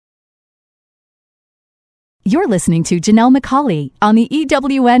You're listening to Janelle McCauley on the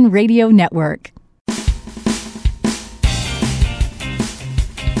EWN Radio Network.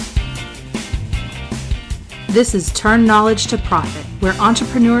 This is Turn Knowledge to Profit, where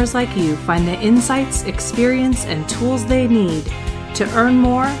entrepreneurs like you find the insights, experience, and tools they need to earn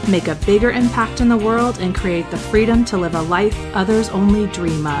more, make a bigger impact in the world, and create the freedom to live a life others only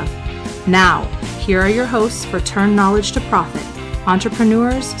dream of. Now, here are your hosts for Turn Knowledge to Profit,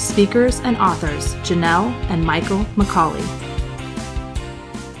 entrepreneurs, speakers, and authors, Janelle and Michael McCauley.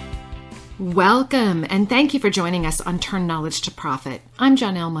 Welcome, and thank you for joining us on Turn Knowledge to Profit. I'm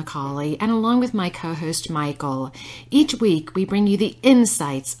Janelle McCauley, and along with my co-host Michael, each week we bring you the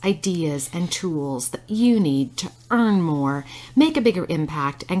insights, ideas, and tools that you need to earn more, make a bigger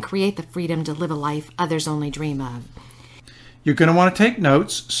impact, and create the freedom to live a life others only dream of. You're going to want to take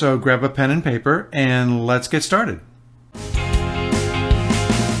notes, so grab a pen and paper, and let's get started.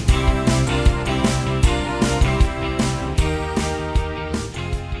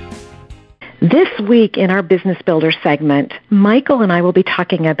 This week in our Business Builder segment, Michael and I will be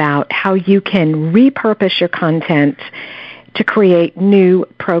talking about how you can repurpose your content to create new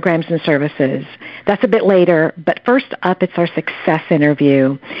programs and services. That's a bit later, but first up, it's our success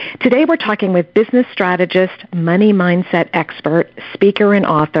interview. Today we're talking with business strategist, money mindset expert, speaker, and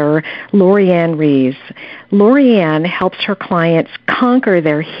author, LoriAnne Reeves. LoriAnne helps her clients conquer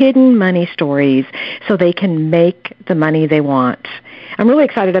their hidden money stories so they can make the money they want. I'm really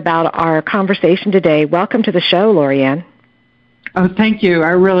excited about our conversation today. Welcome to the show, LoriAnne. Oh, thank you.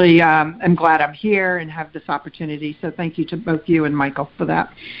 I really am glad I'm here and have this opportunity. So thank you to both you and Michael for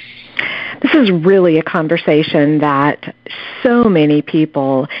that. This is really a conversation that so many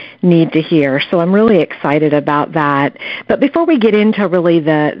people need to hear, so I'm really excited about that. But before we get into really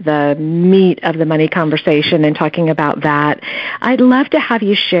the meat of the money conversation and talking about that, I'd love to have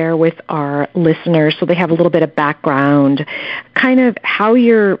you share with our listeners, so they have a little bit of background, kind of how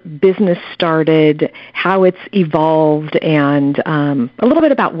your business started, how it's evolved, and a little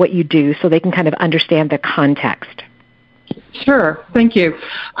bit about what you do so they can kind of understand the context. Sure. Thank you.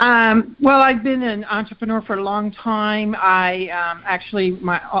 Well, I've been an entrepreneur for a long time. Actually,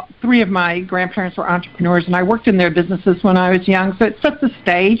 three of my grandparents were entrepreneurs, and I worked in their businesses when I was young, so it set the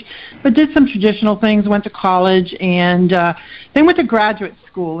stage, but did some traditional things, went to college, and then went to graduate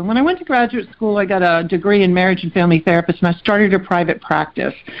school. And when I went to graduate school, I got a degree in marriage and family therapist, and I started a private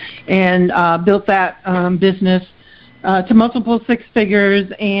practice and built that business to multiple six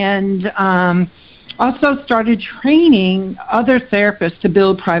figures, and also started training other therapists to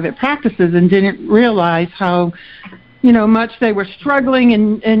build private practices, and didn't realize how, much they were struggling,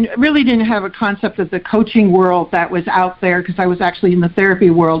 and really didn't have a concept of the coaching world that was out there, because I was actually in the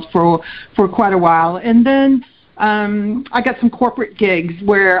therapy world for quite a while. And then I got some corporate gigs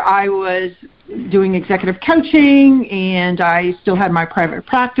where I was doing executive coaching, and I still had my private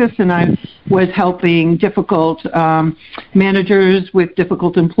practice, and I was helping difficult managers with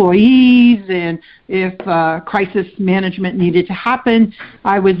difficult employees, and if crisis management needed to happen,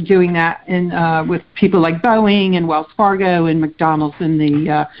 I was doing that with people like Boeing and Wells Fargo and McDonald's in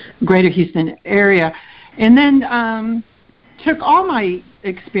the greater Houston area. And then took all my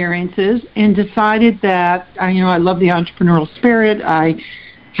experiences and decided that, I love the entrepreneurial spirit. I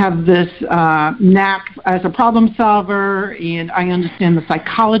have this knack as a problem solver, and I understand the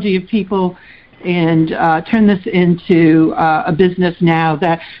psychology of people, and turn this into a business now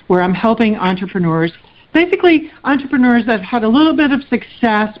where I'm helping entrepreneurs, basically entrepreneurs that have had a little bit of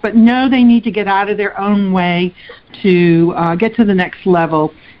success but know they need to get out of their own way to get to the next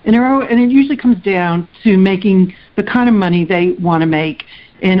level. And it usually comes down to making the kind of money they want to make,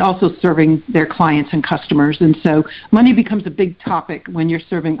 and also serving their clients and customers. And so money becomes a big topic when you're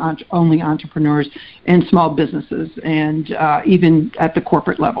serving only entrepreneurs and small businesses, and even at the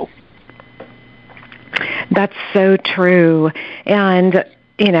corporate level. That's so true. And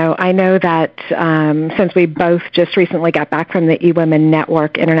I know that since we both just recently got back from the eWomen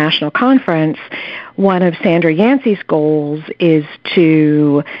Network International Conference, one of Sandra Yancey's goals is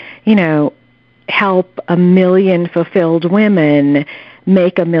to, help 1 million fulfilled women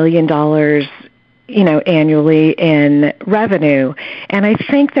make $1 million, annually in revenue. And I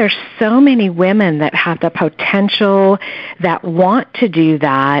think there's so many women that have the potential, that want to do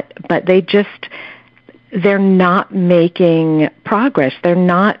that, but they're not making progress. They're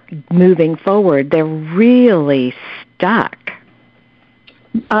not moving forward. They're really stuck.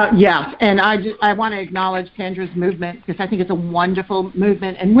 Yes, and I want to acknowledge Sandra's movement, because I think it's a wonderful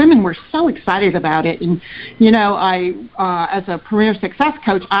movement, and women were so excited about it. And, I, as a career success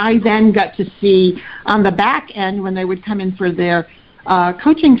coach, I then got to see on the back end, when they would come in for their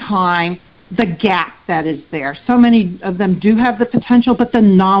coaching time, the gap that is there. So many of them do have the potential, but the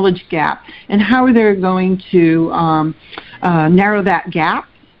knowledge gap, and how they're going to narrow that gap,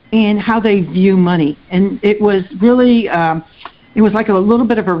 and how they view money. And it was really, it was like a little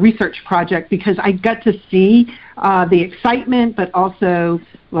bit of a research project, because I got to see the excitement, but also,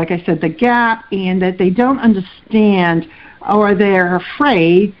 like I said, the gap, and that they don't understand, or they're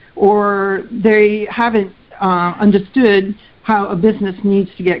afraid, or they haven't understood how a business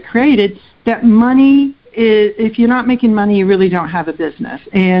needs to get created, that money is, if you're not making money, you really don't have a business.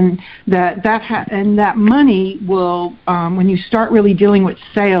 And that money will, when you start really dealing with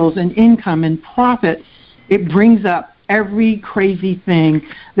sales and income and profit, it brings up every crazy thing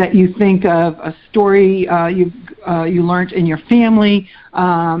that you think of, a story you learned in your family,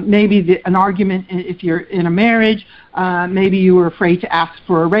 maybe an argument if you're in a marriage, maybe you were afraid to ask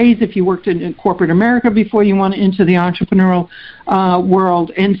for a raise if you worked in corporate America before you went into the entrepreneurial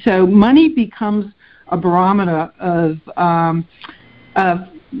world. And so money becomes a barometer of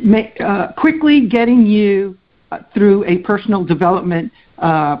quickly getting you through a personal development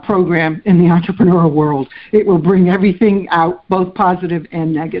program in the entrepreneurial world. It will bring everything out, both positive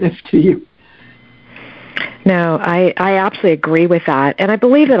and negative, to you. No, I absolutely agree with that. And I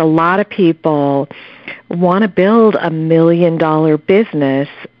believe that a lot of people want to build $1 million business,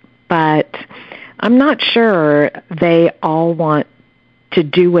 but I'm not sure they all want to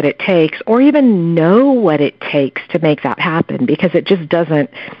do what it takes, or even know what it takes to make that happen, because it just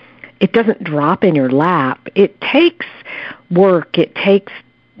doesn't drop in your lap. It takes work. It takes,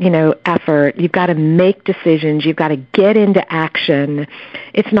 effort. You've got to make decisions. You've got to get into action.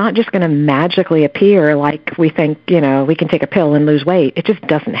 It's not just going to magically appear like we think, we can take a pill and lose weight. It just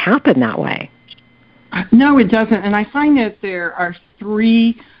doesn't happen that way. No, it doesn't. And I find that there are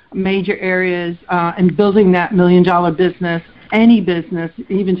 3 major areas in building that $1 million business, any business,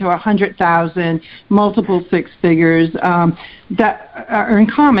 even to 100,000, multiple 6 figures, that are in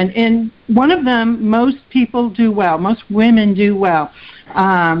common. And one of them, most people do well. Most women do well,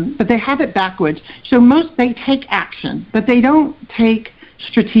 but they have it backwards. So they take action, but they don't take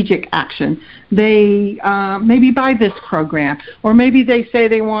strategic action. They maybe buy this program, or maybe they say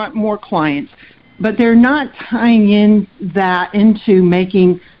they want more clients, but they're not tying in that into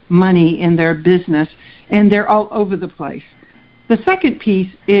making money in their business, and they're all over the place. The second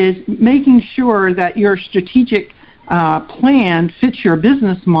piece is making sure that your strategic plan fits your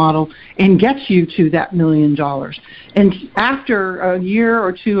business model and gets you to that $1 million. And after a year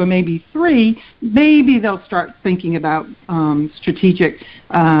or 2 or maybe 3, maybe they'll start thinking about strategic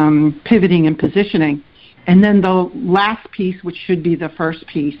pivoting and positioning. And then the last piece, which should be the first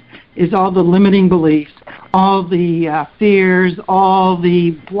piece, is all the limiting beliefs, all the fears, all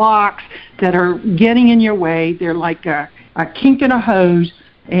the blocks that are getting in your way. They're like a kink in a hose,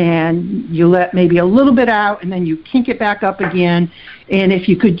 and you let maybe a little bit out, and then you kink it back up again. And if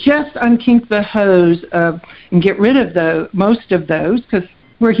you could just unkink the hose and get rid of most of those, because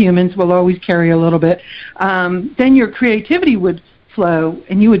we're humans, we'll always carry a little bit, then your creativity would flow,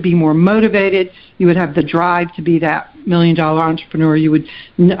 and you would be more motivated. You would have the drive to be that $1 million entrepreneur. You would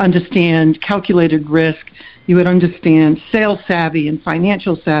understand calculated risk. You would understand sales savvy and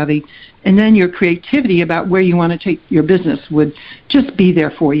financial savvy. And then your creativity about where you want to take your business would just be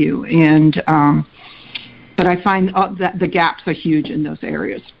there for you. And but I find that the gaps are huge in those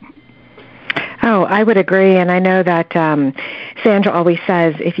areas. Oh, I would agree. And I know that Sandra always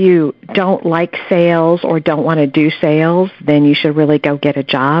says if you don't like sales or don't want to do sales, then you should really go get a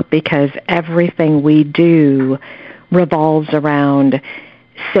job, because everything we do revolves around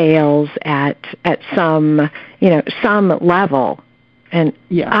sales at some level. And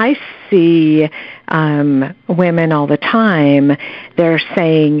yeah. I see women all the time. They're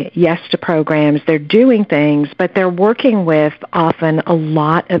saying yes to programs. They're doing things, but they're working with often a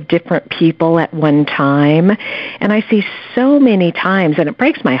lot of different people at one time. And I see so many times, and it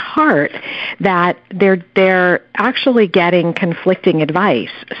breaks my heart, that they're actually getting conflicting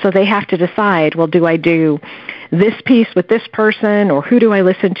advice. So they have to decide, well, do I do this piece with this person, or who do I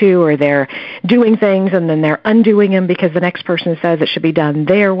listen to? Or they're doing things and then they're undoing them because the next person says it should be done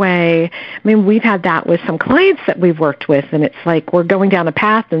their way. I mean, we've had that with some clients that we've worked with, and it's like we're going down a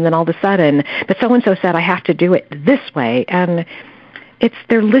path, and then all of a sudden, but so-and-so said I have to do it this way. And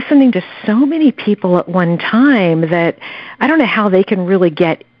they're listening to so many people at one time that I don't know how they can really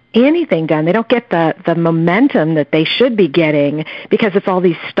get anything done. They don't get the momentum that they should be getting, because it's all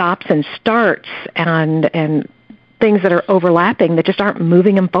these stops and starts and things that are overlapping that just aren't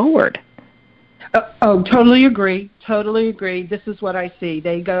moving them forward. Totally agree. Totally agree. This is what I see.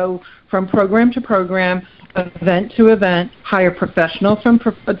 They go from program to program, event to event, hire professional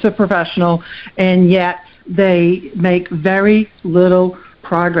to professional, and yet they make very little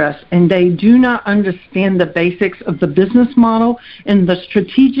progress, and they do not understand the basics of the business model and the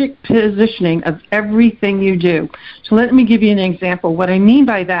strategic positioning of everything you do. So let me give you an example. What I mean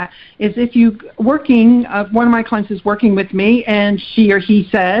by that is if you one of my clients is working with me and she or he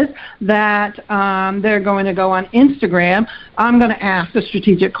says that they're going to go on Instagram, I'm going to ask a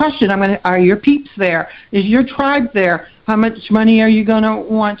strategic question. Are your peeps there? Is your tribe there? How much money are you going to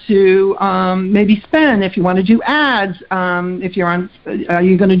want to maybe spend if you want to do ads? Are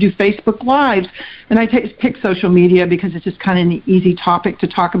you going to do Facebook Lives? And I pick social media because it's just kind of an easy topic to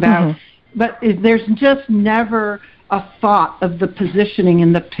talk about. Mm-hmm. But there's just never a thought of the positioning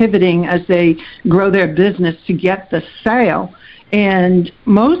and the pivoting as they grow their business to get the sale. And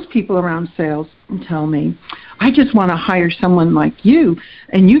most people around sales tell me, I just want to hire someone like you,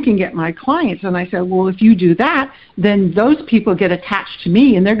 and you can get my clients. And I said, well, if you do that, then those people get attached to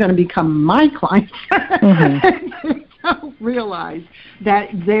me, and they're going to become my clients. Mm-hmm. They don't realize that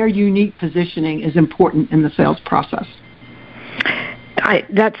their unique positioning is important in the sales process.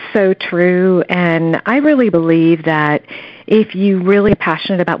 That's so true, and I really believe that if you're really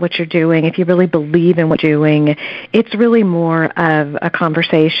passionate about what you're doing, if you really believe in what you're doing, it's really more of a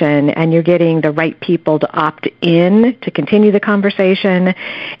conversation, and you're getting the right people to opt in to continue the conversation,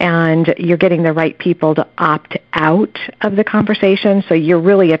 and you're getting the right people to opt out of the conversation, so you're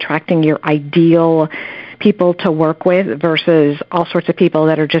really attracting your ideal people to work with versus all sorts of people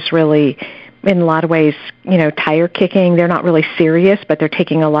that are just really, in a lot of ways, tire kicking. They're not really serious, but they're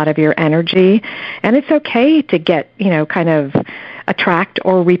taking a lot of your energy. And it's okay to get, kind of attract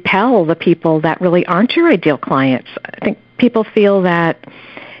or repel the people that really aren't your ideal clients. I think people feel that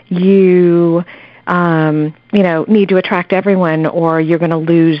you, need to attract everyone or you're going to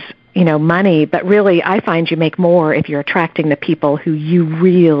lose, money. But really, I find you make more if you're attracting the people who you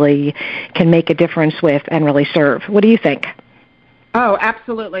really can make a difference with and really serve. What do you think? Oh,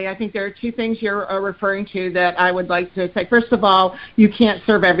 absolutely. I think there are two things you're referring to that I would like to say. First of all, you can't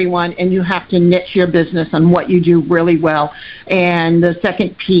serve everyone, and you have to niche your business on what you do really well. And the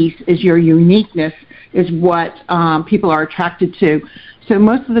second piece is your uniqueness is what people are attracted to. So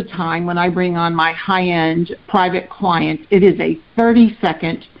most of the time when I bring on my high-end private clients, it is a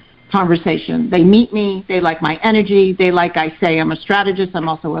 30-second conversation. They meet me, they like my energy, they like I say I'm a strategist, I'm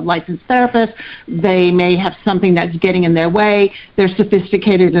also a licensed therapist, they may have something that's getting in their way, they're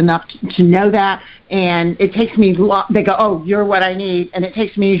sophisticated enough to know that, and it takes me, they go, oh, you're what I need, and it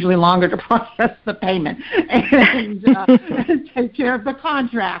takes me usually longer to process the payment and take care of the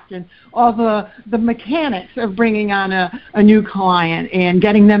contract and all the mechanics of bringing on a new client and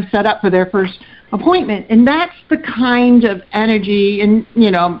getting them set up for their first appointment. And that's the kind of energy, and,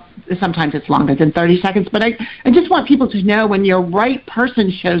 sometimes it's longer than 30 seconds, but I just want people to know when your right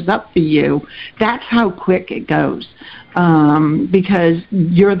person shows up for you, that's how quick it goes, because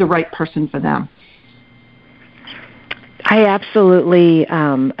you're the right person for them. I absolutely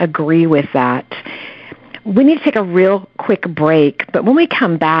agree with that. We need to take a real quick break, but when we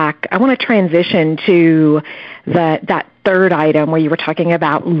come back, I want to transition to that third item where you were talking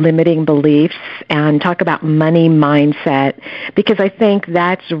about limiting beliefs and talk about money mindset, because I think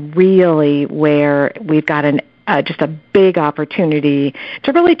that's really where we've got just a big opportunity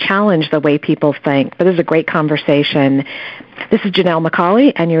to really challenge the way people think. But this is a great conversation. This is Janelle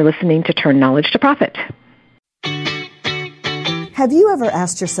McCauley, and you're listening to Turn Knowledge to Profit. Have you ever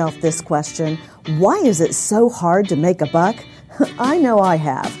asked yourself this question? Why is it so hard to make a buck? I know I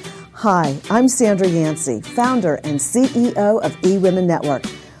have. Hi, I'm Sandra Yancey, founder and CEO of eWomen Network.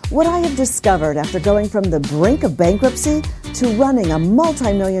 What I have discovered after going from the brink of bankruptcy to running a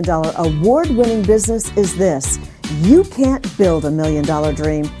multi-million-dollar award-winning business is this. You can't build $1 million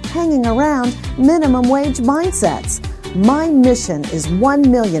dream hanging around minimum wage mindsets. My mission is 1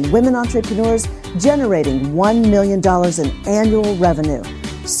 million women entrepreneurs generating $1 million in annual revenue.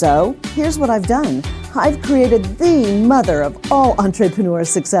 So here's what I've done. I've created the mother of all entrepreneur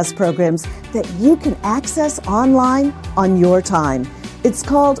success programs that you can access online on your time. It's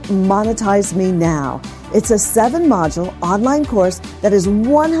called Monetize Me Now. It's a 7-module online course that is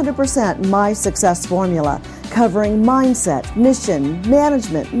 100% my success formula, covering mindset, mission,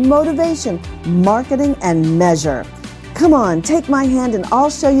 management, motivation, marketing, and measure. Come on, take my hand and I'll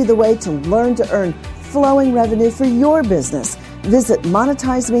show you the way to learn to earn flowing revenue for your business. Visit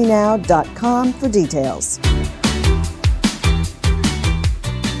monetizemenow.com for details.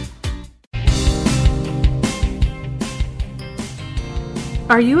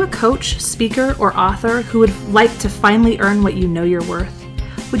 Are you a coach, speaker, or author who would like to finally earn what you know you're worth?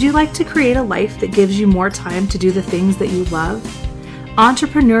 Would you like to create a life that gives you more time to do the things that you love?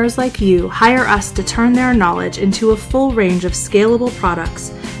 Entrepreneurs like you hire us to turn their knowledge into a full range of scalable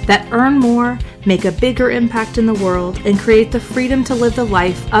products that earn more, make a bigger impact in the world, and create the freedom to live the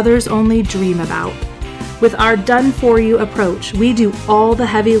life others only dream about. With our done-for-you approach, we do all the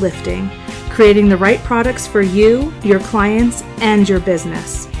heavy lifting, creating the right products for you, your clients, and your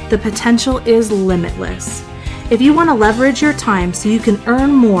business. The potential is limitless. If you want to leverage your time so you can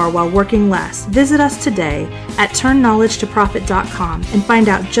earn more while working less, visit us today at turnknowledgetoprofit.com and find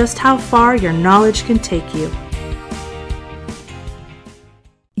out just how far your knowledge can take you.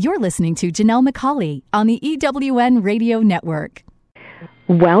 You're listening to Janelle McCauley on the EWN Radio Network.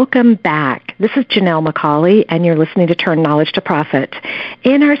 Welcome back. This is Janelle McCauley, and you're listening to Turn Knowledge to Profit.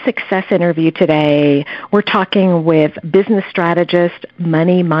 In our success interview today, we're talking with business strategist,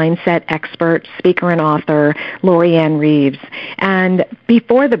 money mindset expert, speaker, and author, LoriAnne Reeves. And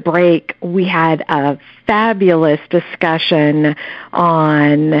before the break, we had a fabulous discussion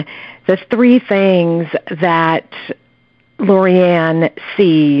on the three things that LoriAnne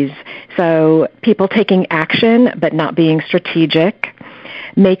sees. So people taking action but not being strategic,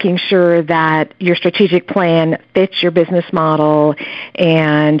 making sure that your strategic plan fits your business model,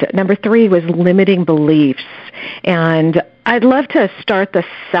 and number 3 was limiting beliefs. And I'd love to start the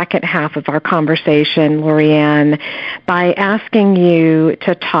second half of our conversation, LoriAnne, by asking you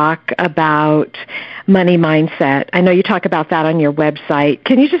to talk about money mindset. I know you talk about that on your website.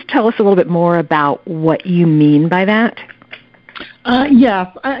 Can you just tell us a little bit more about what you mean by that?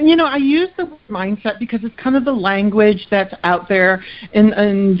 Yes. I use the word mindset because it's kind of the language that's out there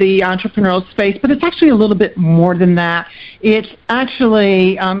in the entrepreneurial space, but it's actually a little bit more than that. It's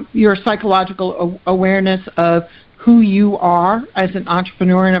actually your psychological awareness of who you are as an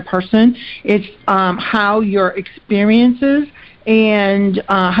entrepreneur and a person. It's how your experiences and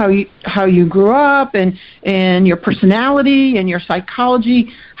how you grew up and your personality and your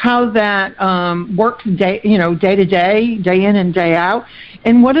psychology, how that works day to day, day in and day out,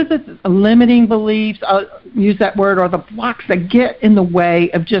 and what are the limiting beliefs, I'll use that word, or the blocks that get in the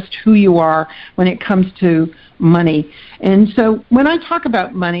way of just who you are when it comes to money. And so when I talk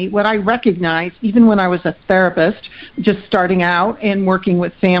about money, what I recognize, even when I was a therapist, just starting out and working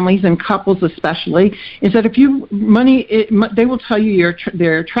with families and couples especially, is that they will tell you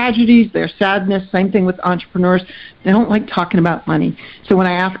their tragedies, their sadness. Same thing with entrepreneurs. They don't like talking about money. So when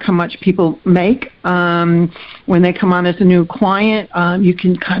I ask how much people make, when they come on as a new client, you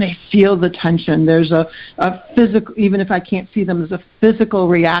can kind of feel the tension. There's a physical, even if I can't see them, there's a physical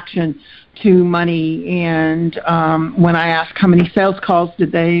reaction to money. And when I ask how many sales calls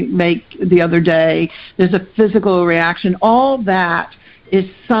did they make the other day, there's a physical reaction. All that is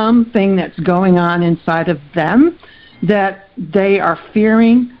something that's going on inside of them that they are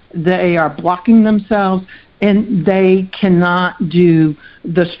fearing, they are blocking themselves, and they cannot do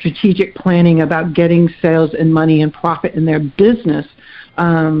the strategic planning about getting sales and money and profit in their business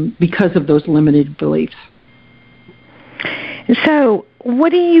because of those limited beliefs. So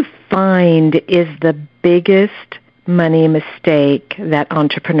what do you find is the biggest money mistake that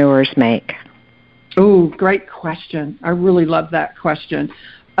entrepreneurs make? Oh, great question. I really love that question.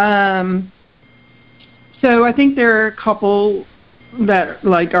 So I think there are a couple that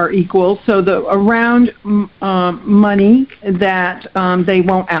are equal. So around money that they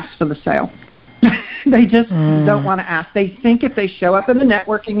won't ask for the sale. They just don't want to ask. They think if they show up in a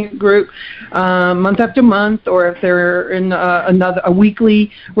networking group month after month, or if they're in a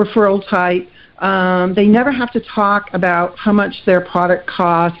weekly referral type, they never have to talk about how much their product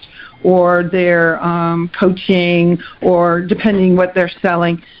costs or their coaching, or depending what they're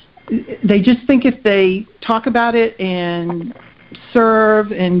selling. They just think if they talk about it and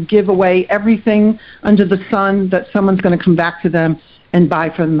serve and give away everything under the sun, that someone's going to come back to them and buy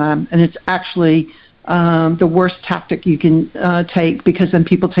from them. And it's actually the worst tactic you can take, because then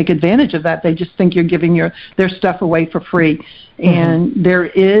people take advantage of that. They just think you're giving their stuff away for free. Mm-hmm. And there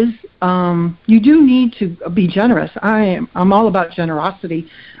is, you do need to be generous. I'm all about generosity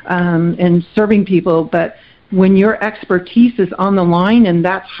and serving people, but when your expertise is on the line and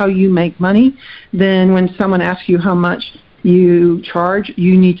that's how you make money, then when someone asks you how much you charge,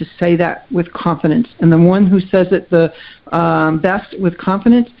 you need to say that with confidence. And the one who says it the best with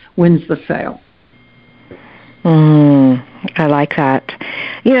confidence wins the sale. I like that.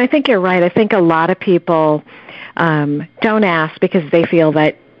 I think you're right. I think a lot of people don't ask because they feel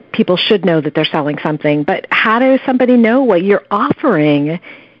that people should know that they're selling something. But how does somebody know what you're offering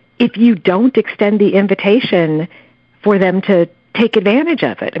if you don't extend the invitation for them to take advantage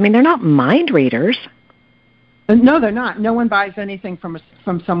of it. I mean, they're not mind readers. No, they're not. No one buys anything from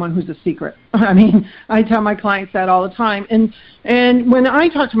someone who's a secret. I mean, I tell my clients that all the time. And when I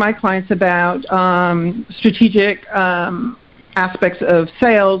talk to my clients about strategic aspects of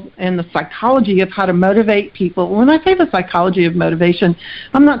sales and the psychology of how to motivate people, when I say the psychology of motivation,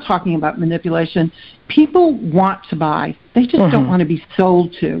 I'm not talking about manipulation. People want to buy. They just don't want to be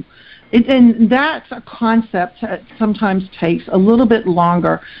sold to. And that's a concept that sometimes takes a little bit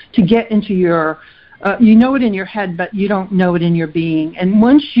longer to get into your you know it in your head, but you don't know it in your being. And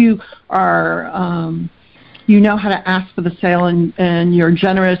once you are, you know how to ask for the sale and you're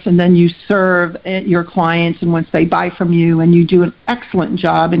generous, and then you serve your clients, and once they buy from you and you do an excellent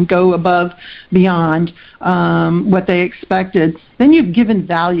job and go above beyond what they expected, then you've given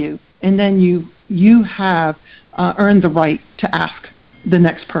value, and then you have earned the right to ask the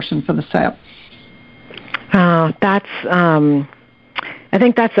next person for the sale. I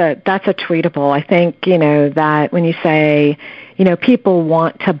think that's a tweetable. I think, that when you say, people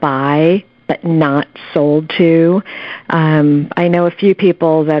want to buy but not sold to, I know a few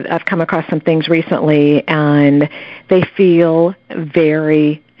people that I've come across some things recently, and they feel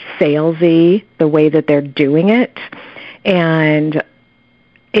very salesy the way that they're doing it, and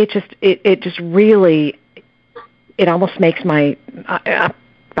it just really, it almost makes my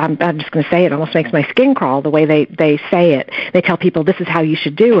I'm just going to say it almost makes my skin crawl the way they say it. They tell people this is how you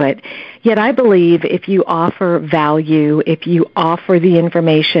should do it. Yet I believe if you offer value, if you offer the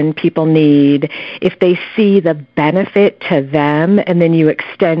information people need, if they see the benefit to them, and then you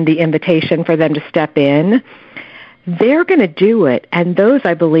extend the invitation for them to step in, they're going to do it. And those,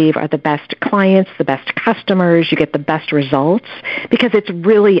 I believe, are the best clients, the best customers. You get the best results because it's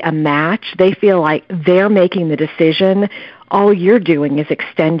really a match. They feel like they're making the decision. All you're doing is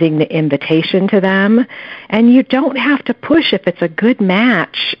extending the invitation to them. And you don't have to push. If it's a good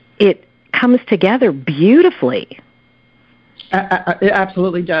match, it comes together beautifully. It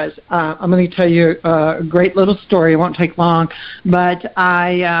absolutely does. I'm going to tell you a great little story. It won't take long. But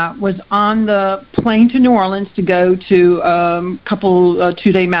I was on the plane to New Orleans to go to a couple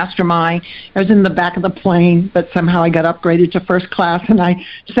 2-day mastermind. I was in the back of the plane, but somehow I got upgraded to first class, and I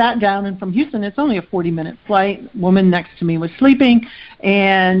sat down. And from Houston, it's only a 40-minute flight. The woman next to me was sleeping,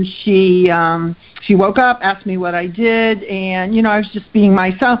 and she woke up, asked me what I did, and, I was just being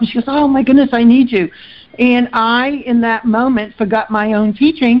myself. And she goes, "Oh, my goodness, I need you." And I, in that moment, forgot my own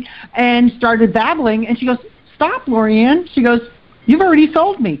teaching and started babbling. And she goes, "Stop, LoriAnne." She goes, "You've already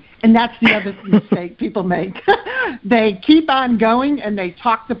sold me." And that's the other mistake people make. They keep on going, and they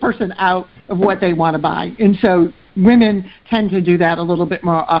talk the person out of what they want to buy. And so women tend to do that a little bit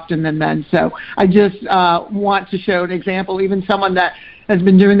more often than men. So I just want to show an example. Even someone that has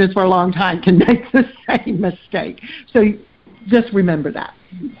been doing this for a long time can make the same mistake. So just remember that.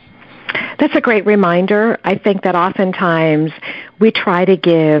 That's a great reminder. I think that oftentimes we try to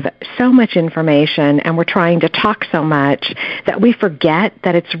give so much information and we're trying to talk so much that we forget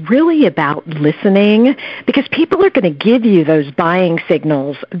that it's really about listening, because people are going to give you those buying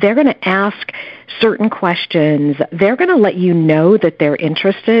signals. They're going to ask certain questions. They're going to let you know that they're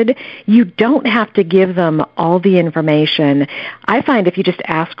interested. You don't have to give them all the information. I find if you just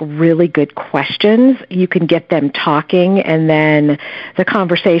ask really good questions, you can get them talking, and then the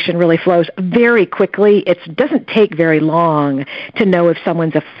conversation really flows very quickly. It doesn't take very long to know if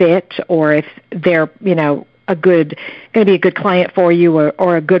someone's a fit or if they're, going to be a good client for you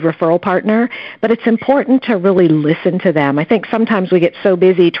or a good referral partner. But it's important to really listen to them. I think sometimes we get so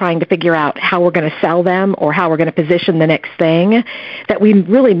busy trying to figure out how we're going to sell them or how we're going to position the next thing that we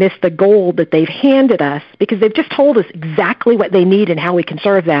really miss the gold that they've handed us, because they've just told us exactly what they need and how we can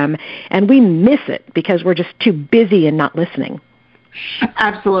serve them, and we miss it because we're just too busy and not listening.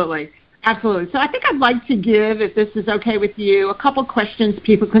 Absolutely. Absolutely. So I think I'd like to give, if this is okay with you, a couple questions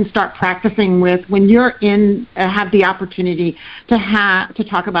people can start practicing with when you're have the opportunity to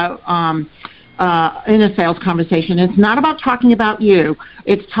talk about in a sales conversation. It's not about talking about you.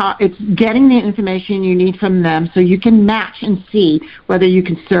 It's getting the information you need from them so you can match and see whether you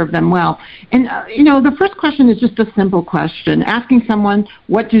can serve them well. And, the first question is just a simple question, asking someone,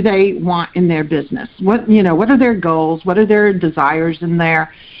 what do they want in their business? What are their goals? What are their desires in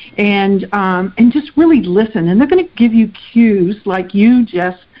there? And just really listen. And they're going to give you cues like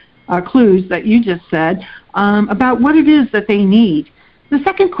clues that you just said about what it is that they need. The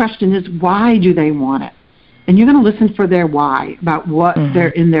second question is, why do they want it? And you're going to listen for their why, about what they're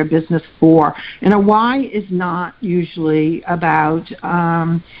in their business for. And a why is not usually about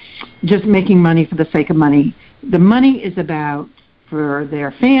just making money for the sake of money. The money is about for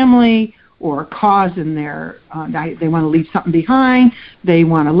their family or a cause in their, they want to leave something behind, they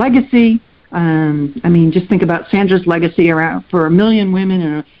want a legacy. Just think about Sandra's legacy around for 1 million women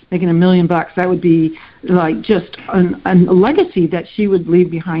and making $1 million. That would be like just a legacy that she would leave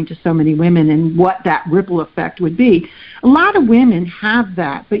behind to so many women, and what that ripple effect would be. A lot of women have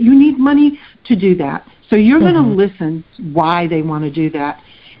that, but you need money to do that. So you're going to listen why they want to do that.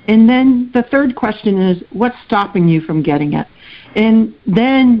 And then the third question is, what's stopping you from getting it? And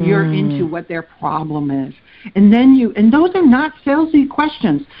then you're into what their problem is. And those are not salesy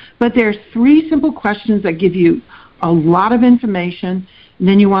questions, but there's 3 simple questions that give you a lot of information. And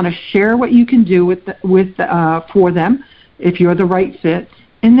then you want to share what you can do for them if you're the right fit.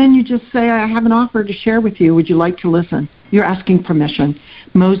 And then you just say, I have an offer to share with you. Would you like to listen? You're asking permission.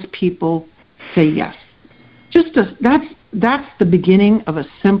 Most people say yes. That's the beginning of a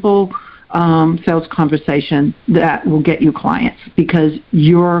simple sales conversation that will get you clients, because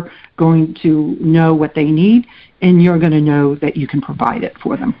you're going to know what they need, and you're going to know that you can provide it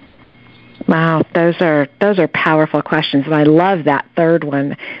for them. Wow, those are powerful questions, and I love that third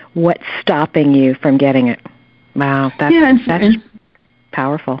one. What's stopping you from getting it? Wow, that's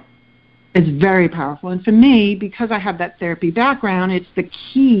powerful. It's very powerful. And for me, because I have that therapy background, it's the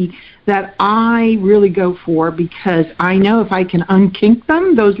key that I really go for, because I know if I can unkink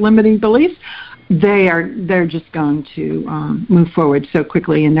them, those limiting beliefs, they're just going to move forward so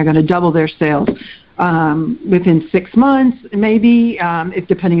quickly, and they're going to double their sales within 6 months, maybe,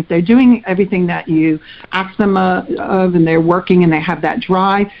 depending if they're doing everything that you ask them of, and they're working and they have that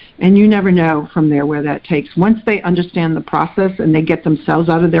drive, and you never know from there where that takes. Once they understand the process and they get themselves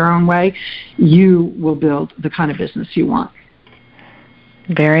out of their own way, you will build the kind of business you want.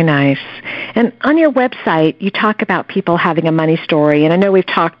 Very nice. And on your website, you talk about people having a money story, and I know we've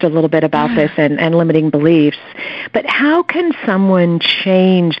talked a little bit about this and limiting beliefs, but how can someone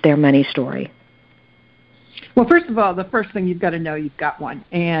change their money story? Well, first of all, the first thing you've got to know, you've got one.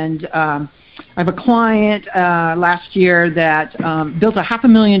 And I have a client last year that built a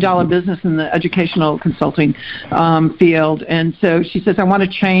 $500,000 business in the educational consulting field. And so she says, I want to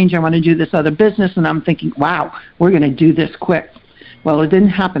change. I want to do this other business. And I'm thinking, wow, we're going to do this quick. Well, it didn't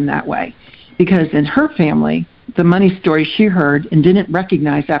happen that way, because in her family, the money story she heard and didn't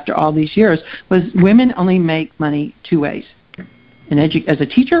recognize after all these years was women only make money 2 ways, as a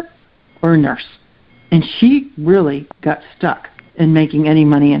teacher or a nurse. And she really got stuck in making any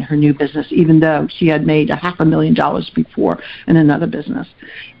money in her new business, even though she had made $500,000 before in another business.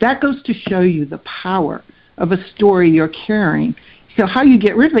 That goes to show you the power of a story you're carrying. So how you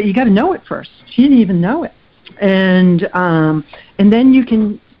get rid of it, you got to know it first. She didn't even know it. And then you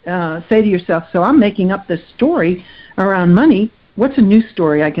can say to yourself, so I'm making up this story around money. What's a new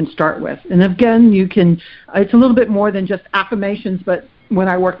story I can start with? And again, it's a little bit more than just affirmations, but when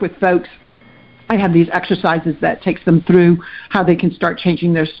I work with folks, I have these exercises that takes them through how they can start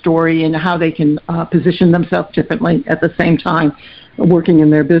changing their story and how they can position themselves differently at the same time working in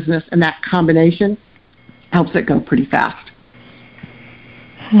their business. And that combination helps it go pretty fast.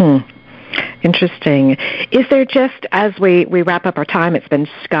 Interesting. Is there, just as we wrap up our time, it's been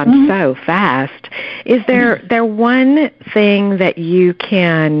gone so fast, is there one thing that you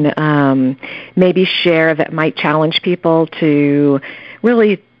can maybe share that might challenge people to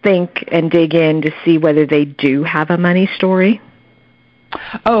really think and dig in to see whether they do have a money story?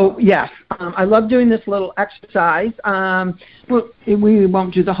 Oh, yes. I love doing this little exercise. We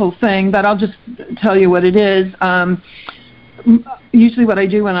won't do the whole thing, but I'll just tell you what it is. Usually what I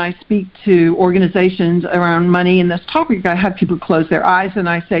do when I speak to organizations around money and this topic, I have people close their eyes and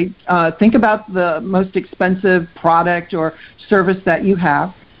I say, think about the most expensive product or service that you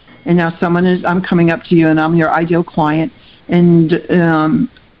have. And now I'm coming up to you and I'm your ideal client. And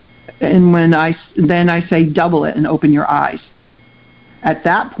when I say double it and open your eyes. At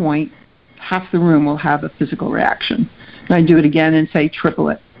that point, half the room will have a physical reaction. And I do it again and say triple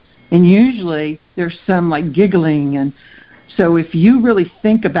it. And usually there's some like giggling. And so if you really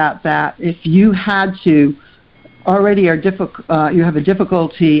think about that, if you had to already you have a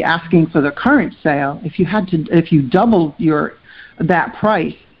difficulty asking for the current sale, if you doubled that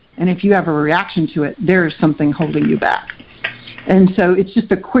price, and if you have a reaction to it, there is something holding you back. And so it's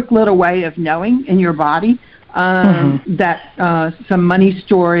just a quick little way of knowing in your body that some money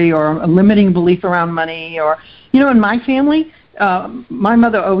story or a limiting belief around money, or, in my family, my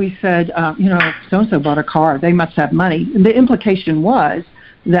mother always said, so-and-so bought a car, they must have money. And the implication was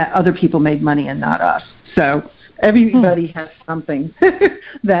that other people made money and not us. So everybody has something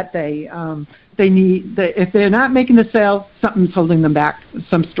that they need. If they're not making the sale, something's holding them back.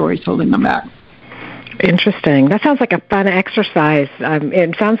 Some story's holding them back. Interesting. That sounds like a fun exercise.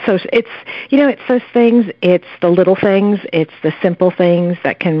 It sounds so, it's those things, it's the little things, it's the simple things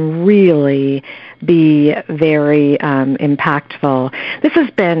that can really be very impactful. This has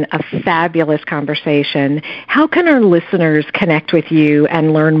been a fabulous conversation. How can our listeners connect with you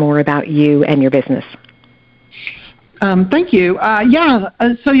and learn more about you and your business? Thank you.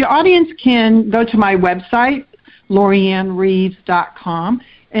 So your audience can go to my website, LoriAnneReeves.com.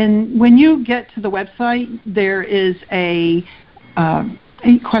 And when you get to the website, there is a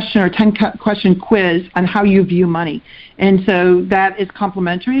 8-question or 10-question quiz on how you view money. And so that is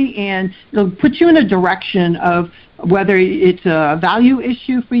complimentary, and it'll put you in a direction of whether it's a value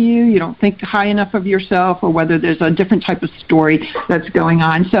issue for you, you don't think high enough of yourself, or whether there's a different type of story that's going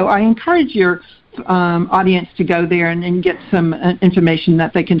on. So I encourage your audience to go there and get some information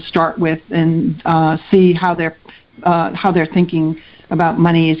that they can start with and see how they're thinking about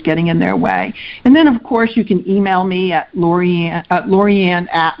money is getting in their way. And then, of course, you can email me at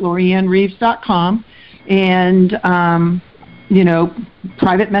LoriAnne@LoriAnneReeves.com, and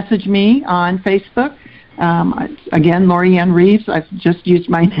private message me on Facebook. Again, LoriAnne Reeves. I've just used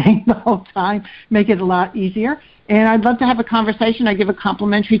my name the whole time, make it a lot easier. And I'd love to have a conversation. I give a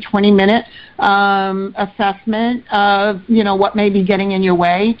complimentary 20-minute assessment of, what may be getting in your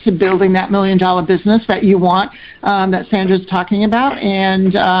way to building that $1 million business that you want, that Sandra's talking about.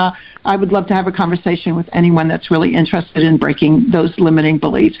 And I would love to have a conversation with anyone that's really interested in breaking those limiting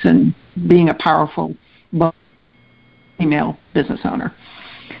beliefs and being a powerful female business owner.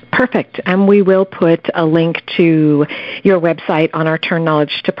 Perfect. And we will put a link to your website on our Turn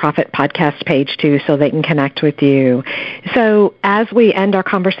Knowledge to Profit podcast page, too, so they can connect with you. So as we end our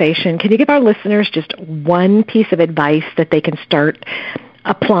conversation, can you give our listeners just one piece of advice that they can start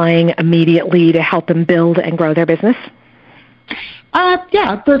applying immediately to help them build and grow their business?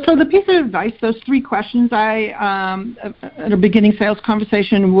 So the piece of advice, those 3 questions at a beginning sales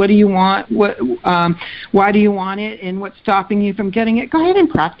conversation: what do you want? Why do you want it? And what's stopping you from getting it? Go ahead and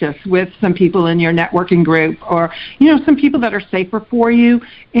practice with some people in your networking group, or some people that are safer for you,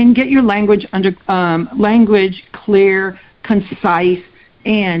 and get your language clear, concise,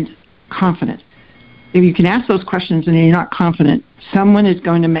 and confident. If you can ask those questions and you're not confident, someone is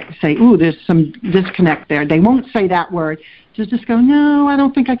going to say, "Ooh, there's some disconnect there." They won't say that word. Just go, "No, I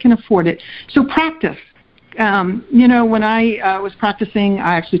don't think I can afford it." So practice. When I was practicing,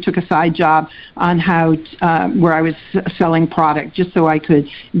 I actually took a side job on where I was selling product, just so I could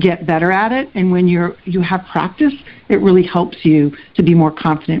get better at it. And when you have practice, it really helps you to be more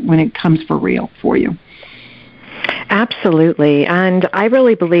confident when it comes for real for you. Absolutely. And I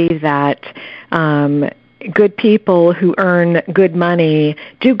really believe that good people who earn good money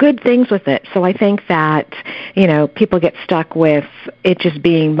do good things with it. So I think that, people get stuck with it just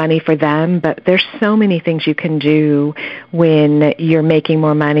being money for them, but there's so many things you can do when you're making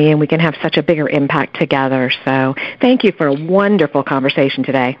more money, and we can have such a bigger impact together. So thank you for a wonderful conversation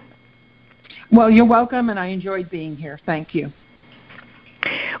today. Well, you're welcome, and I enjoyed being here. Thank you.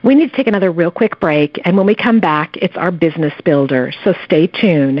 We need to take another real quick break, and when we come back, it's our business builder. So stay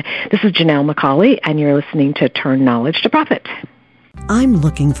tuned. This is Janelle McCauley, and you're listening to Turn Knowledge to Profit. I'm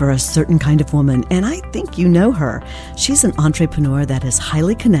looking for a certain kind of woman, and I think you know her. She's an entrepreneur that is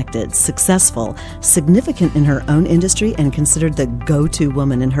highly connected, successful, significant in her own industry, and considered the go-to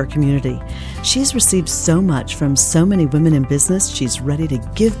woman in her community. She's received so much from so many women in business, she's ready to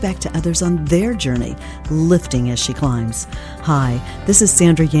give back to others on their journey, lifting as she climbs. Hi, this is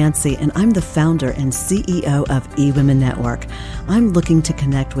Sandra Yancey, and I'm the founder and CEO of eWomen Network. I'm looking to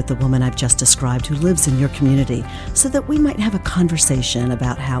connect with the woman I've just described who lives in your community so that we might have a conversation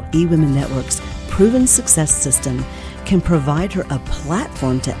about how eWomen Network's proven success system can provide her a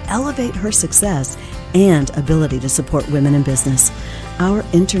platform to elevate her success and ability to support women in business. Our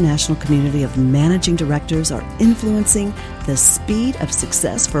international community of managing directors are influencing the speed of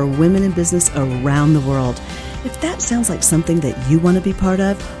success for women in business around the world. If that sounds like something that you want to be part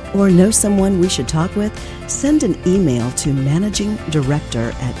of or know someone we should talk with, send an email to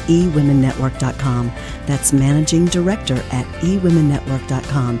managingdirector@ewomennetwork.com. That's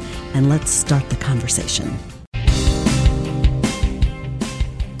managingdirector@ewomennetwork.com, and let's start the conversation.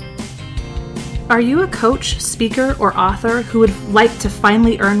 Are you a coach, speaker, or author who would like to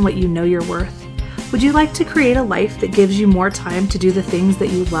finally earn what you know you're worth? Would you like to create a life that gives you more time to do the things that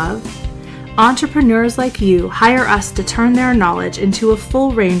you love? Entrepreneurs like you hire us to turn their knowledge into a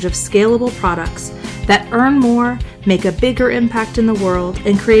full range of scalable products that earn more, make a bigger impact in the world,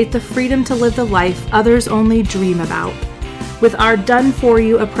 and create the freedom to live the life others only dream about. With our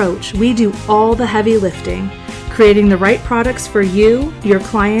done-for-you approach, we do all the heavy lifting, creating the right products for you, your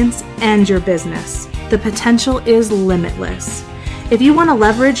clients, and your business. the potential is limitless. If you want to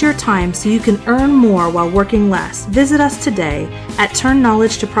leverage your time so you can earn more while working less, visit us today at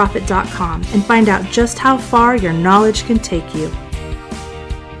turnknowledgetoprofit.com and find out just how far your knowledge can take you.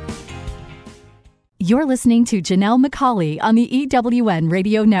 You're listening to Janelle McCauley on the EWN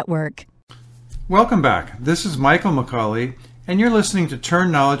Radio Network. Welcome back. This is Michael McCauley, and you're listening to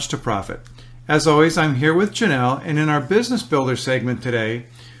Turn Knowledge to Profit. As always, I'm here with Janelle, and in our Business Builder segment today,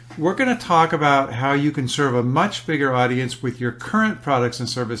 we're going to talk about how you can serve a much bigger audience with your current products and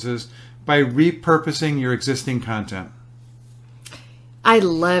services by repurposing your existing content. I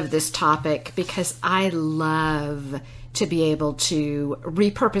love this topic because I love to be able to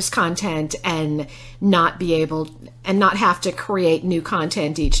repurpose content and not have to create new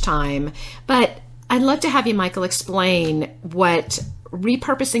content each time. But I'd love to have you, Michael, explain what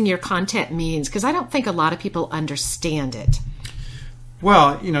repurposing your content means, because I don't think a lot of people understand it.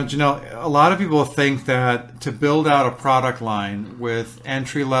 Well, Janelle, a lot of people think that to build out a product line with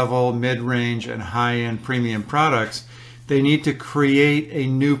entry-level, mid-range, and high-end premium products, they need to create a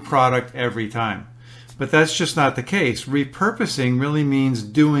new product every time. But that's just not the case. Repurposing really means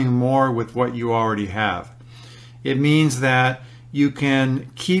doing more with what you already have. It means that you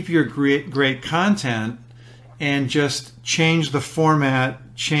can keep your great content and just change the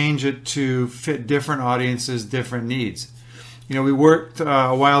format, change it to fit different audiences, different needs. We worked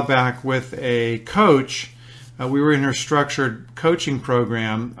a while back with a coach. We were in her structured coaching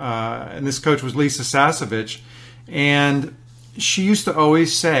program, and this coach was Lisa Sasevich. And she used to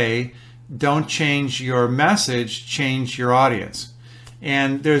always say, don't change your message, change your audience.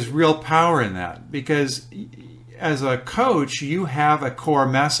 And there's real power in that, because as a coach, you have a core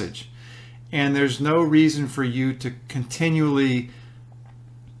message. And there's no reason for you to continually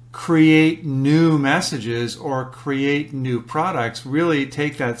create new messages or create new products. Really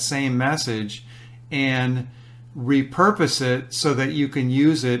take that same message and repurpose it so that you can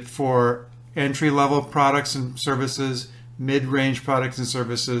use it for entry-level products and services, mid-range products and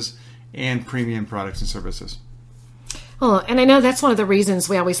services, and premium products and services. Well, and I know that's one of the reasons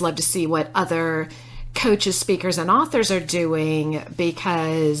we always love to see what other coaches, speakers, and authors are doing,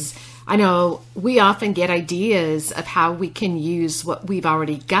 because I know we often get ideas of how we can use what we've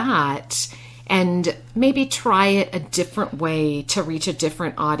already got and maybe try it a different way to reach a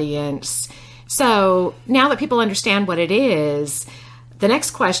different audience. So now that people understand what it is, the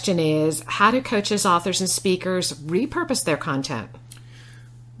next question is, how do coaches, authors, and speakers repurpose their content?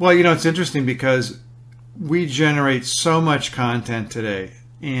 Well, it's interesting because we generate so much content today,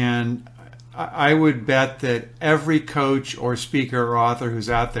 and I would bet that every coach or speaker or author who's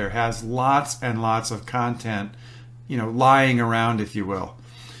out there has lots and lots of content, lying around, if you will.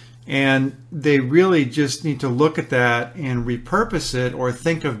 And they really just need to look at that and repurpose it or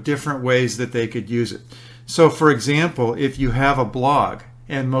think of different ways that they could use it. So, for example, if you have a blog,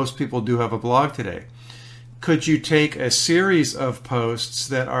 and most people do have a blog today, could you take a series of posts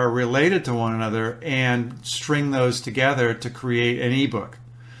that are related to one another and string those together to create an ebook?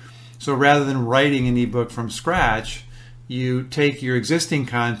 So rather than writing an ebook from scratch, you take your existing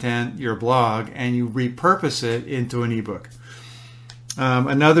content, your blog, and you repurpose it into an ebook.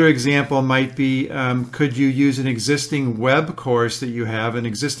 Another example might be, could you use an existing web course that you have, an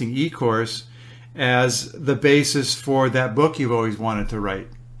existing e-course, as the basis for that book you've always wanted to write?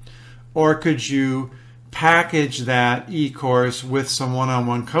 Or could you package that e-course with some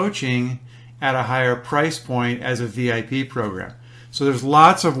one-on-one coaching at a higher price point as a VIP program? So there's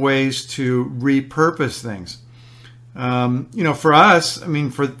lots of ways to repurpose things. For us,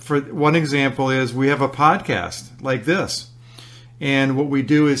 for one example is we have a podcast like this. And what we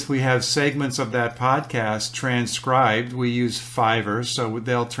do is we have segments of that podcast transcribed. We use Fiverr, so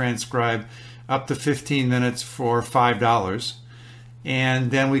they'll transcribe up to 15 minutes for $5.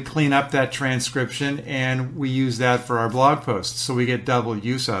 And then we clean up that transcription and we use that for our blog posts. So we get double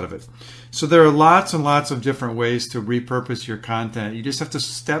use out of it. So there are lots and lots of different ways to repurpose your content. You just have to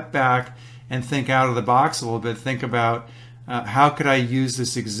step back and think out of the box a little bit. Think about how could I use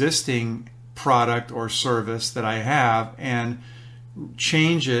this existing product or service that I have and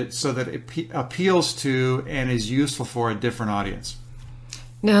change it so that it appeals to and is useful for a different audience.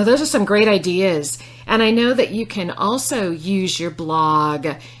 No, those are some great ideas. And I know that you can also use your blog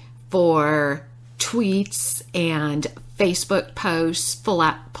for tweets and Facebook posts, pull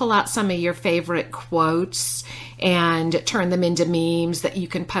out some of your favorite quotes and turn them into memes that you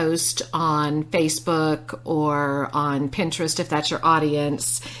can post on Facebook or on Pinterest if that's your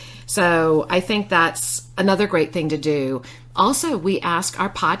audience. So I think that's another great thing to do. Also, we ask our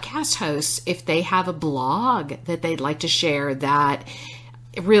podcast hosts if they have a blog that they'd like to share that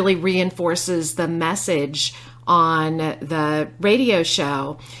really reinforces the message on the radio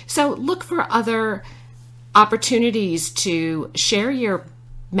show. So look for other opportunities to share your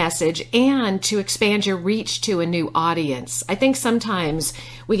message and to expand your reach to a new audience. I think sometimes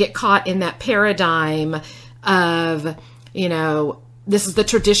we get caught in that paradigm of, this is the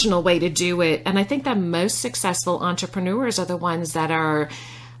traditional way to do it. And I think that most successful entrepreneurs are the ones that are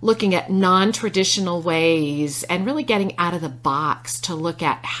looking at non-traditional ways and really getting out of the box to look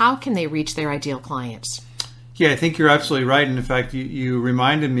at how can they reach their ideal clients. Yeah, I think you're absolutely right. And in fact, you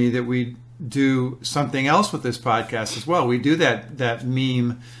reminded me that we do something else with this podcast as well. We do that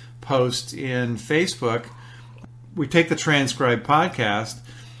meme post in Facebook. We take the transcribed podcast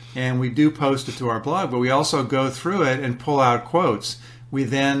and we do post it to our blog, but we also go through it and pull out quotes. We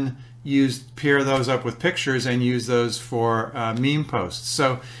then pair those up with pictures and use those for meme posts.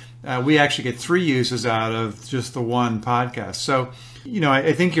 So we actually get 3 uses out of just the one podcast. So,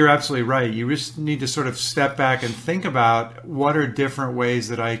 I think you're absolutely right. You just need to sort of step back and think about what are different ways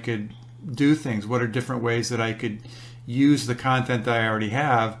that I could do things. What are different ways that I could use the content that I already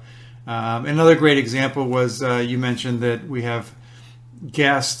have? Another great example was you mentioned that we have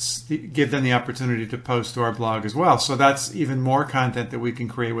guests, give them the opportunity to post to our blog as well. So that's even more content that we can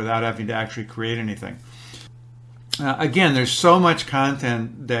create without having to actually create anything. Again, there's so much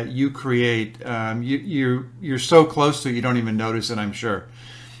content that you create. You're so close to it, you don't even notice it, I'm sure.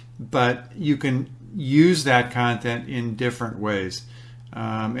 But you can use that content in different ways.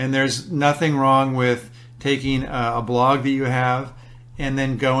 And there's nothing wrong with taking a blog that you have and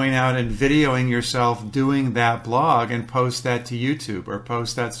then going out and videoing yourself doing that blog and post that to YouTube or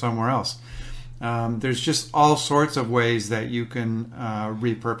post that somewhere else. There's just all sorts of ways that you can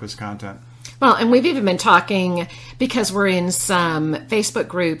repurpose content. Well, and we've even been talking because we're in some Facebook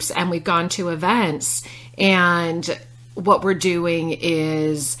groups and we've gone to events, and what we're doing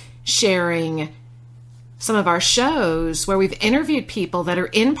is sharing some of our shows where we've interviewed people that are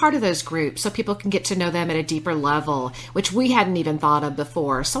in part of those groups so people can get to know them at a deeper level, which we hadn't even thought of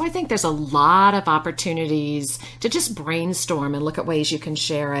before. So I think there's a lot of opportunities to just brainstorm and look at ways you can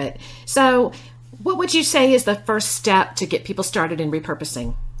share it. So what would you say is the first step to get people started in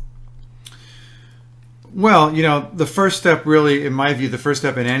repurposing? Well, the first step really, in my view, the first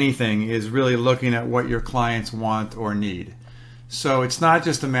step in anything is really looking at what your clients want or need. So it's not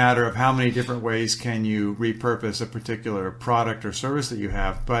just a matter of how many different ways can you repurpose a particular product or service that you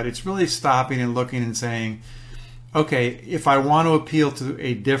have, but it's really stopping and looking and saying, okay, if I want to appeal to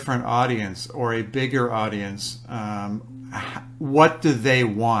a different audience or a bigger audience, what do they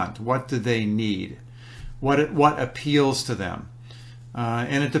want? What do they need? What appeals to them?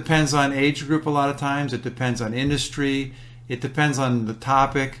 And it depends on age group a lot of times. It depends on industry. It depends on the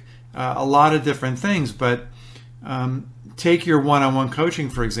topic. A lot of different things. But take your one-on-one coaching,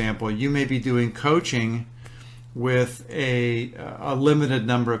 for example. You may be doing coaching with a limited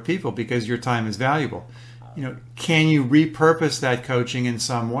number of people because your time is valuable. Can you repurpose that coaching in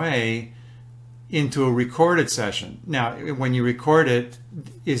some way into a recorded session? Now, when you record it,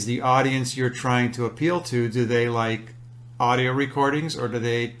 is the audience you're trying to appeal to, do they like audio recordings, or do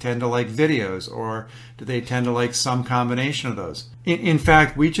they tend to like videos, or do they tend to like some combination of those? In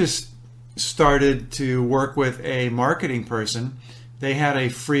fact, we just started to work with a marketing person. They had a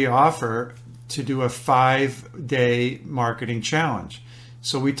free offer to do a 5-day marketing challenge.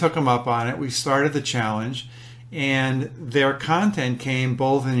 So we took them up on it. We started the challenge, and their content came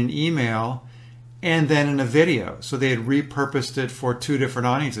both in an email and then in a video. So they had repurposed it for 2 different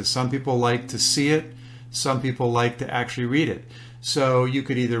audiences. Some people like to see it. Some people like to actually read it. So you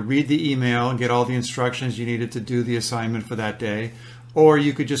could either read the email and get all the instructions you needed to do the assignment for that day, or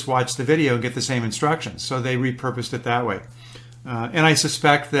you could just watch the video and get the same instructions. So they repurposed it that way. And I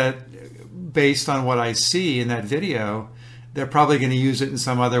suspect that based on what I see in that video, they're probably going to use it in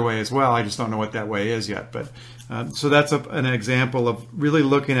some other way as well. I just don't know what that way is yet. But so that's an example of really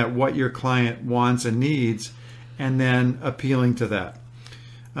looking at what your client wants and needs and then appealing to that.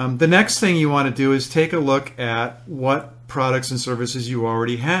 The next thing you want to do is take a look at what products and services you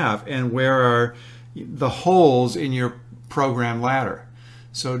already have and where are the holes in your program ladder.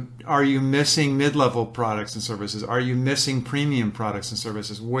 So are you missing mid-level products and services? Are you missing premium products and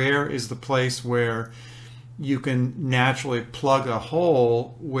services? Where is the place where you can naturally plug a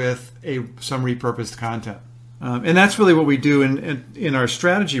hole with some repurposed content? And that's really what we do in our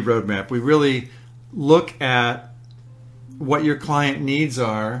strategy roadmap. We really look at what your client needs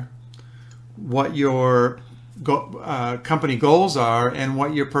are, what your company goals are, and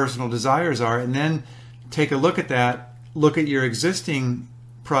what your personal desires are, and then take a look at that, look at your existing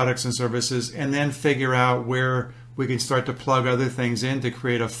products and services, and then figure out where we can start to plug other things in to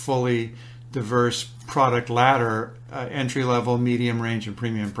create a fully diverse product ladder, entry-level, medium range, and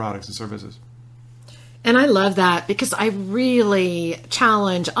premium products and services. And I love that because I really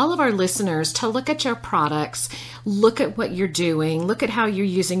challenge all of our listeners to look at your products, look at what you're doing, look at how you're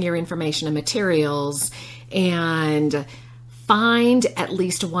using your information and materials, and find at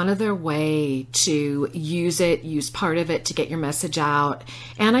least one other way to use part of it to get your message out.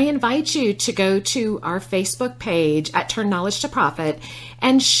 And I invite you to go to our Facebook page at Turn Knowledge to Profit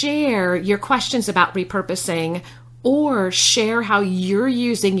and share your questions about repurposing, or share how you're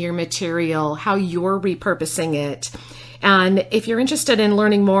using your material, how you're repurposing it. And if you're interested in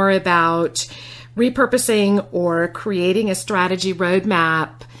learning more about repurposing or creating a strategy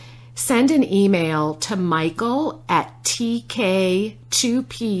roadmap, send an email to Michael at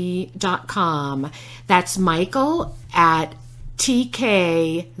tk2p.com. That's Michael at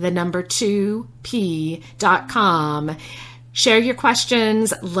tk2p.com. Share your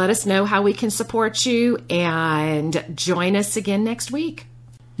questions. Let us know how we can support you, and join us again next week.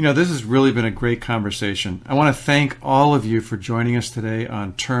 This has really been a great conversation. I want to thank all of you for joining us today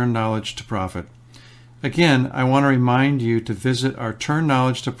on Turn Knowledge to Profit. Again, I want to remind you to visit our Turn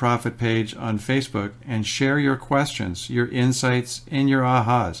Knowledge to Profit page on Facebook and share your questions, your insights, and your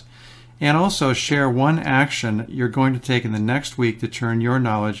ahas. And also share one action you're going to take in the next week to turn your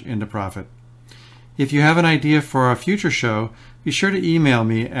knowledge into profit. If you have an idea for a future show, be sure to email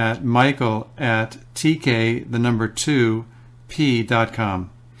me at michael@tk2p.com.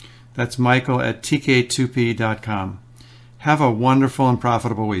 That's michael at tk2p.com. Have a wonderful and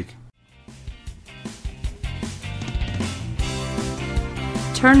profitable week.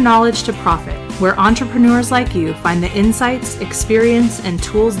 Turn Knowledge to Profit, where entrepreneurs like you find the insights, experience, and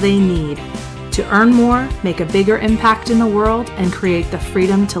tools they need to earn more, make a bigger impact in the world, and create the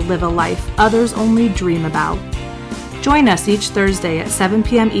freedom to live a life others only dream about. Join us each Thursday at 7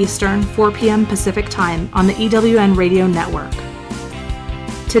 p.m. Eastern, 4 p.m. Pacific Time on the EWN Radio Network.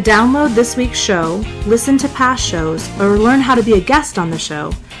 To download this week's show, listen to past shows, or learn how to be a guest on the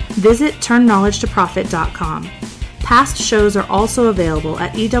show, visit turnknowledgetoprofit.com. Past shows are also available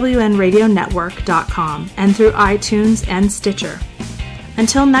at ewnradionetwork.com and through iTunes and Stitcher.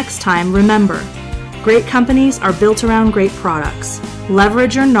 Until next time, remember, great companies are built around great products.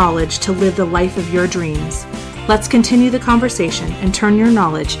 Leverage your knowledge to live the life of your dreams. Let's continue the conversation and turn your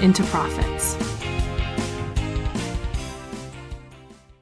knowledge into profits.